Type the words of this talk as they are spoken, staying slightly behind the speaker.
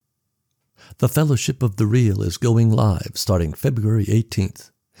The Fellowship of the Real is going live starting February 18th.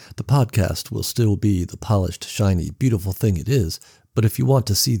 The podcast will still be the polished, shiny, beautiful thing it is, but if you want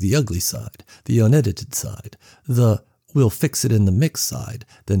to see the ugly side, the unedited side, the we'll fix it in the mix side,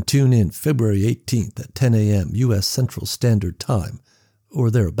 then tune in February 18th at 10 a.m. U.S. Central Standard Time,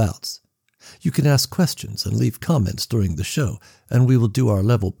 or thereabouts. You can ask questions and leave comments during the show, and we will do our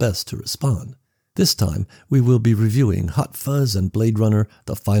level best to respond. This time, we will be reviewing Hot Fuzz and Blade Runner: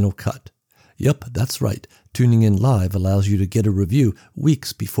 The Final Cut. Yep, that's right. Tuning in live allows you to get a review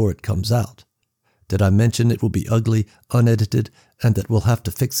weeks before it comes out. Did I mention it will be ugly, unedited, and that we'll have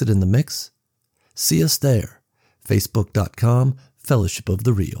to fix it in the mix? See us there. Facebook.com, Fellowship of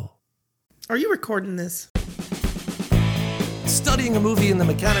the Real. Are you recording this? Studying a movie in the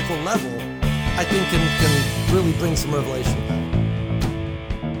mechanical level, I think, can really bring some revelation.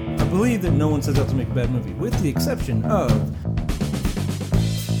 I believe that no one sets out to make a bad movie, with the exception of...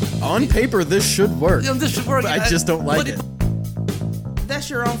 On paper, this should work. Yeah, this should work. I just don't like it. That's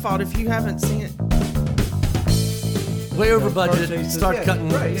your own fault if you haven't seen it. Way over budget, start cutting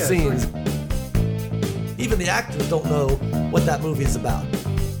right, yeah, scenes. Even the actors don't know what that movie is about.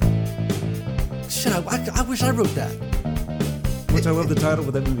 Shit, I wish I wrote that. Which I love the title,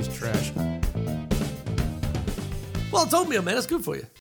 but that movie's trash. Well, it's oatmeal, man. It's good for you.